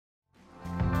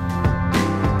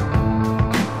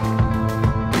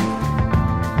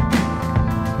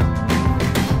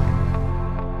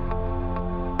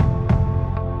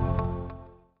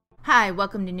Hi,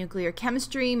 welcome to Nuclear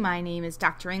Chemistry. My name is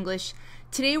Dr. English.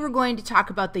 Today we're going to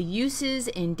talk about the uses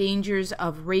and dangers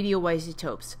of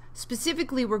radioisotopes.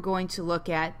 Specifically, we're going to look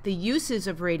at the uses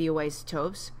of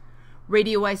radioisotopes,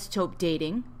 radioisotope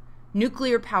dating,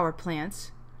 nuclear power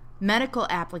plants, medical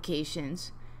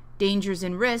applications, dangers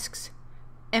and risks,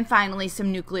 and finally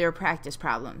some nuclear practice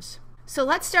problems. So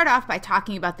let's start off by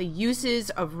talking about the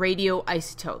uses of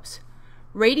radioisotopes.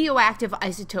 Radioactive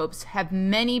isotopes have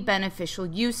many beneficial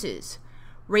uses.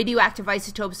 Radioactive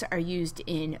isotopes are used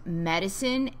in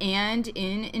medicine and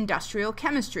in industrial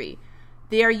chemistry.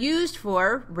 They are used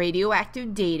for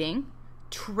radioactive dating,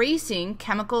 tracing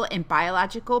chemical and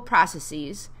biological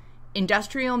processes,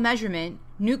 industrial measurement,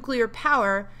 nuclear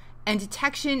power, and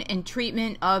detection and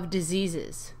treatment of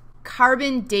diseases.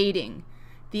 Carbon dating.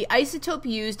 The isotope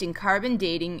used in carbon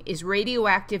dating is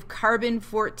radioactive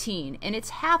carbon-14, and its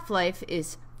half-life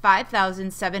is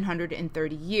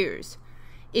 5,730 years.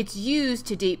 It's used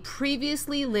to date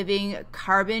previously living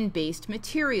carbon-based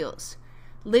materials.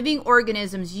 Living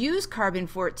organisms use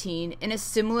carbon-14 in a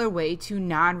similar way to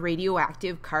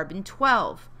non-radioactive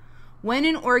carbon-12. When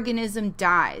an organism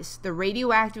dies, the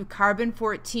radioactive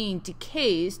carbon-14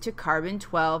 decays to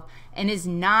carbon-12 and is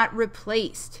not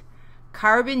replaced.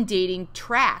 Carbon dating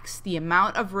tracks the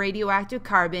amount of radioactive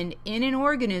carbon in an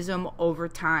organism over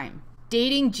time.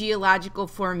 Dating geological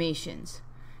formations.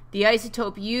 The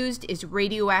isotope used is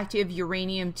radioactive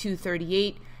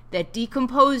uranium-238 that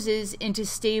decomposes into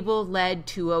stable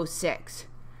lead-206.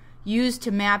 Used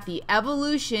to map the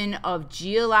evolution of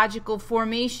geological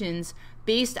formations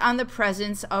based on the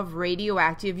presence of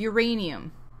radioactive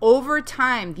uranium. Over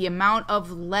time, the amount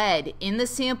of lead in the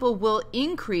sample will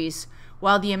increase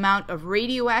while the amount of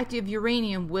radioactive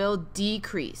uranium will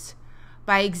decrease.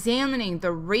 By examining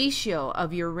the ratio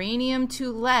of uranium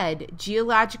to lead,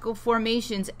 geological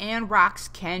formations and rocks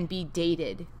can be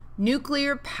dated.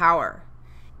 Nuclear power.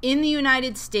 In the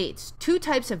United States, two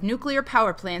types of nuclear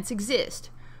power plants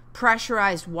exist: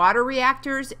 pressurized water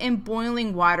reactors and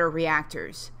boiling water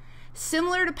reactors.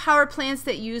 Similar to power plants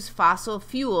that use fossil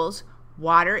fuels,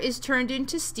 water is turned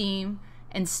into steam,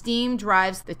 and steam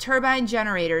drives the turbine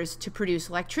generators to produce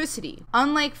electricity.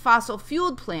 Unlike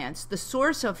fossil-fueled plants, the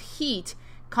source of heat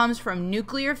comes from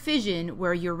nuclear fission,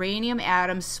 where uranium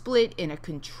atoms split in a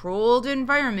controlled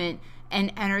environment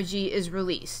and energy is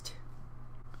released.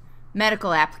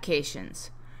 Medical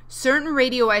applications. Certain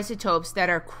radioisotopes that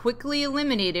are quickly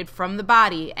eliminated from the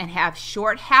body and have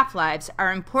short half-lives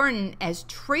are important as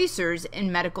tracers in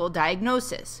medical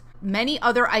diagnosis. Many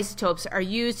other isotopes are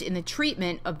used in the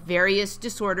treatment of various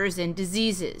disorders and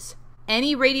diseases.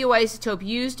 Any radioisotope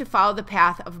used to follow the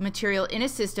path of material in a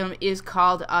system is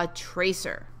called a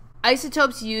tracer.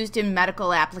 Isotopes used in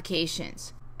medical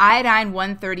applications.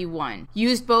 Iodine-131,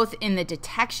 used both in the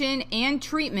detection and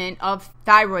treatment of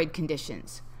thyroid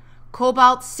conditions.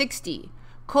 Cobalt-60.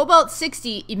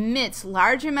 Cobalt-60 emits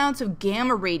large amounts of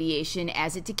gamma radiation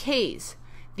as it decays.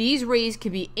 These rays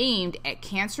can be aimed at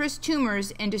cancerous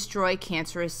tumors and destroy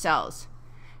cancerous cells.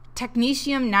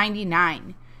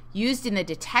 Technetium-99, used in the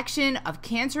detection of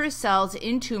cancerous cells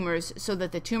in tumors so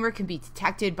that the tumor can be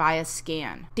detected by a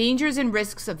scan. Dangers and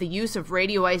risks of the use of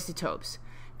radioisotopes.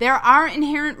 There are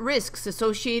inherent risks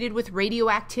associated with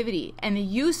radioactivity and the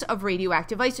use of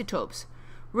radioactive isotopes.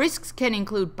 Risks can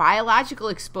include biological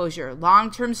exposure,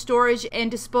 long-term storage and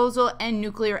disposal, and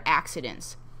nuclear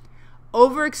accidents.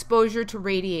 Overexposure to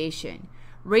radiation.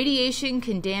 Radiation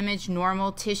can damage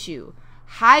normal tissue.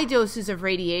 High doses of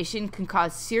radiation can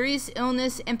cause serious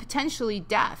illness and potentially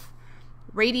death.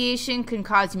 Radiation can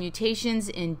cause mutations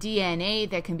in DNA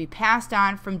that can be passed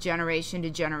on from generation to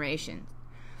generation.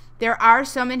 There are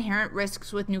some inherent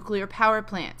risks with nuclear power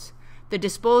plants. The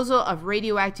disposal of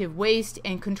radioactive waste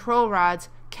and control rods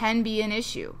can be an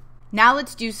issue. Now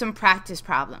let's do some practice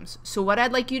problems. So what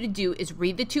I'd like you to do is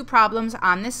read the two problems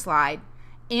on this slide,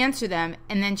 answer them,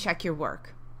 and then check your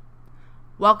work.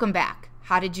 Welcome back.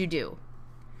 How did you do?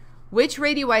 Which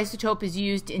radioisotope is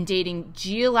used in dating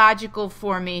geological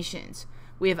formations?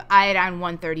 We have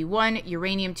iodine-131,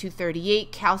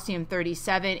 uranium-238,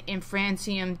 calcium-37, and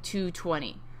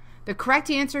francium-220. The correct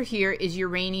answer here is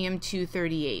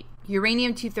uranium-238.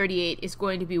 Uranium-238 is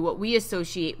going to be what we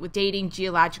associate with dating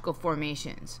geological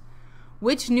formations.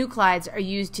 Which nuclides are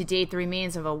used to date the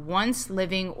remains of a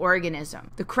once-living organism?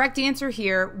 The correct answer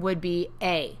here would be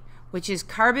A, which is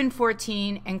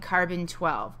carbon-14 and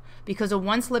carbon-12, because a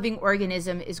once-living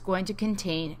organism is going to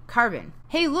contain carbon.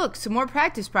 Hey, look, some more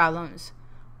practice problems.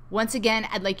 Once again,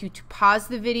 I'd like you to pause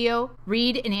the video,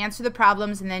 read and answer the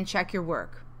problems, and then check your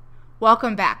work.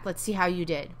 Welcome back. Let's see how you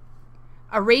did.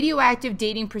 A radioactive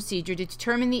dating procedure to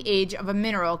determine the age of a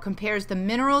mineral compares the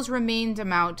mineral's remained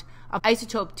amount of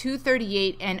isotope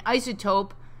 238 and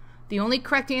isotope. The only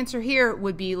correct answer here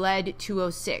would be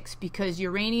lead-206 because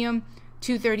uranium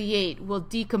 238 will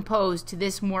decompose to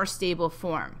this more stable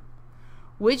form.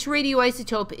 Which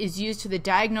radioisotope is used for the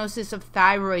diagnosis of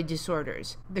thyroid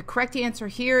disorders? The correct answer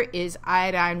here is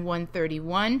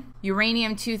iodine-131.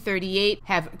 Uranium-238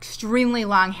 have extremely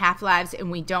long half-lives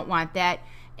and we don't want that.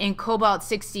 And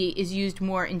cobalt-60 is used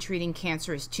more in treating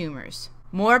cancerous tumors.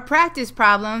 More practice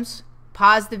problems.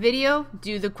 Pause the video,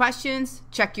 do the questions,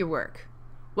 check your work.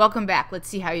 Welcome back. Let's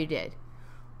see how you did.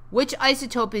 Which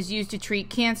isotope is used to treat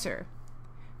cancer?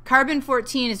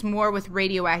 Carbon-14 is more with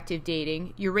radioactive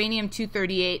dating.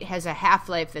 Uranium-238 has a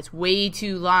half-life that's way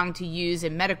too long to use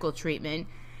in medical treatment.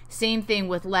 Same thing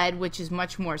with lead, which is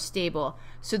much more stable.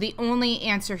 So the only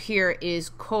answer here is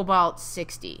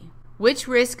cobalt-60. Which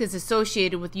risk is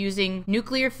associated with using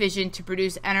nuclear fission to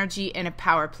produce energy in a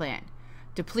power plant?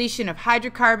 Depletion of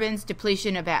hydrocarbons,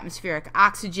 depletion of atmospheric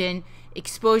oxygen,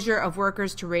 exposure of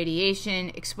workers to radiation,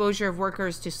 exposure of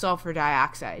workers to sulfur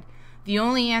dioxide. The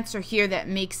only answer here that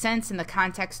makes sense in the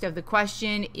context of the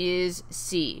question is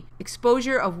C,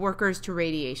 exposure of workers to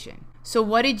radiation. So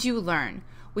what did you learn?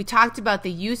 We talked about the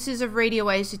uses of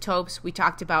radioisotopes, we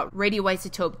talked about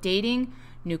radioisotope dating,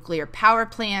 nuclear power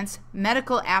plants,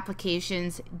 medical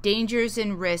applications, dangers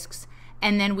and risks,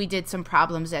 and then we did some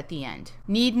problems at the end.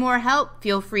 Need more help?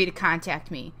 Feel free to contact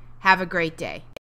me. Have a great day.